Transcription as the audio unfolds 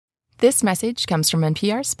This message comes from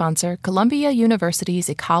NPR sponsor Columbia University's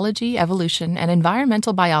Ecology, Evolution, and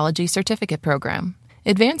Environmental Biology Certificate Program.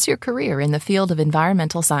 Advance your career in the field of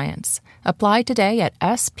environmental science. Apply today at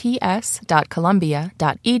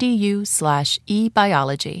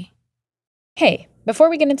sps.columbia.edu/ebiology. Hey, before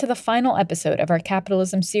we get into the final episode of our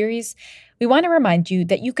capitalism series, we want to remind you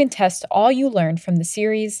that you can test all you learned from the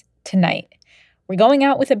series tonight. We're going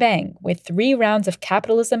out with a bang with 3 rounds of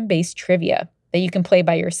capitalism-based trivia that you can play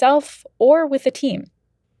by yourself or with a team.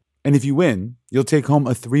 And if you win, you'll take home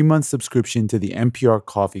a 3-month subscription to the NPR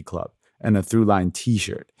Coffee Club and a Throughline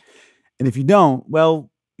t-shirt. And if you don't, well,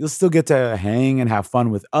 you'll still get to hang and have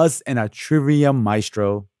fun with us and our trivia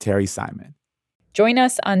maestro, Terry Simon. Join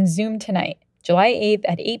us on Zoom tonight, July 8th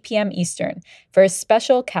at 8 p.m. Eastern, for a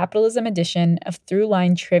special capitalism edition of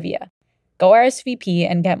Throughline Trivia. Go RSVP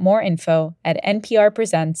and get more info at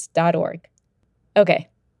nprpresents.org. Okay,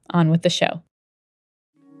 on with the show.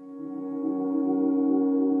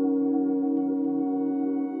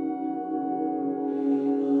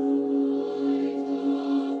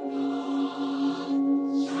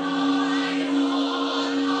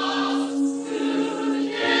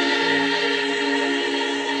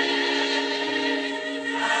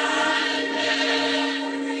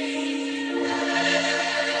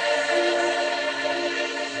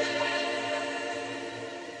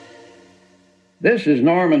 This is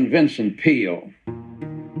Norman Vincent Peale.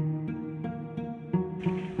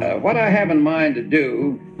 What I have in mind to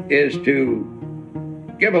do is to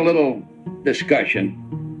give a little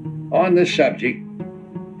discussion on this subject,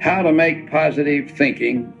 how to make positive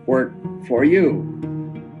thinking work for you.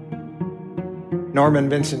 Norman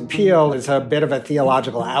Vincent Peale is a bit of a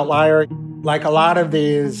theological outlier. Like a lot of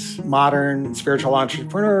these modern spiritual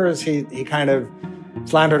entrepreneurs, he kind of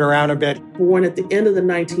slandered around a bit. Born at the end of the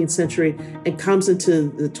 19th century and comes into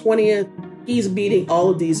the 20th, he's beating all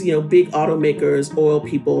of these, big automakers, oil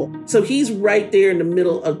people. So he's right there in the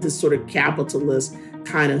middle of this sort of capitalist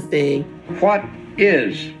kind of thing. What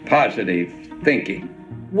is positive thinking?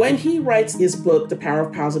 When he writes his book, The Power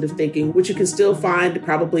of Positive Thinking, which you can still find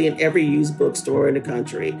probably in every used bookstore in the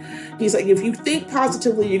country, he's like, if you think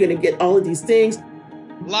positively, you're going to get all of these things.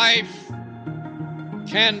 Life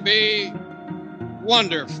can be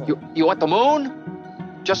wonderful. You want the moon?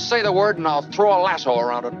 Just say the word and I'll throw a lasso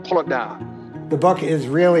around it and pull it down. The book is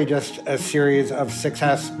really just a series of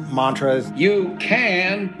success mantras. You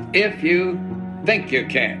can if you think you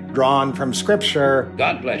can. Drawn from scripture.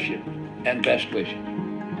 God bless you and best wishes.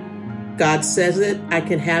 God says it, I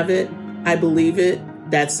can have it, I believe it,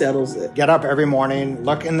 that settles it. Get up every morning,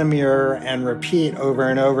 look in the mirror, and repeat over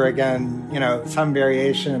and over again, some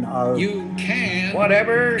variation of... You can,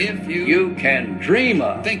 whatever, if you can dream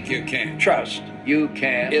of, think you can, trust you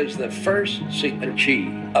can, is the first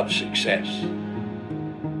key of success.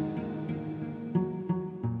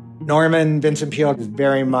 Norman Vincent Peale is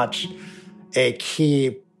very much a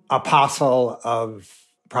key apostle of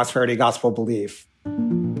prosperity gospel belief.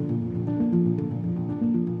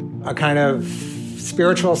 A kind of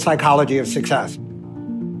spiritual psychology of success.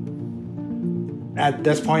 At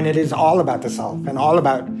this point, it is all about the self and all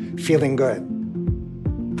about feeling good.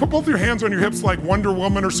 Put both your hands on your hips like Wonder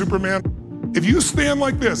Woman or Superman. If you stand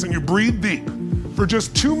like this and you breathe deep for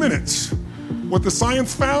just 2 minutes, what the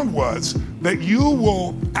science found was that you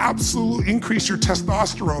will absolutely increase your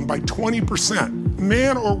testosterone by 20%,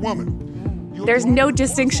 man or woman. There's no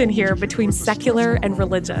distinction here between secular and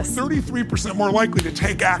religious. 33% more likely to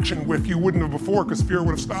take action if you wouldn't have before because fear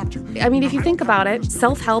would have stopped you. I mean, if you think about it,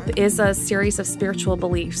 self-help is a series of spiritual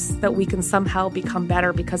beliefs that we can somehow become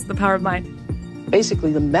better because of the power of mind.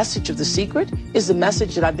 Basically, the message of The Secret is the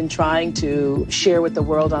message that I've been trying to share with the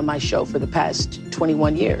world on my show for the past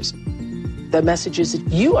 21 years. The message is that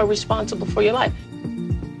you are responsible for your life.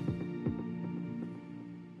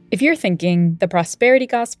 If you're thinking the prosperity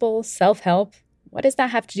gospel, self-help, what does that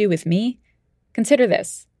have to do with me? Consider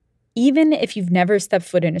this. Even if you've never stepped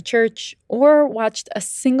foot in a church or watched a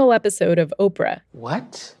single episode of Oprah.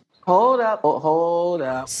 What? Hold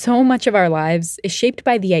up. So much of our lives is shaped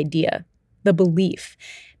by the idea, the belief,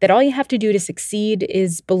 that all you have to do to succeed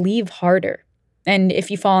is believe harder. And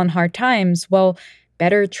if you fall in hard times, well,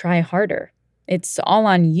 better try harder. It's all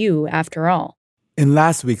on you after all. In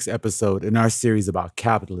last week's episode in our series about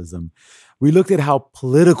capitalism, we looked at how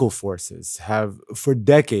political forces have, for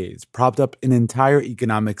decades, propped up an entire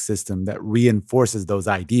economic system that reinforces those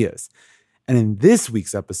ideas. And in this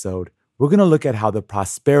week's episode, we're going to look at how the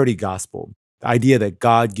prosperity gospel, the idea that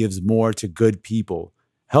God gives more to good people,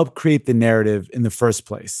 helped create the narrative in the first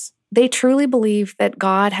place. They truly believe that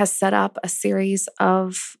God has set up a series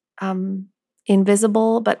of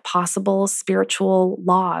invisible but possible spiritual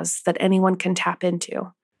laws that anyone can tap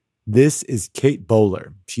into. This is Kate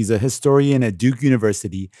Bowler. She's a historian at Duke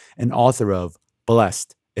University and author of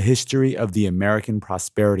Blessed, A History of the American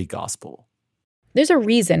Prosperity Gospel. There's a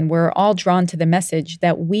reason we're all drawn to the message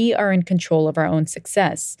that we are in control of our own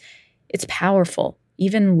success. It's powerful,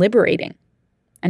 even liberating.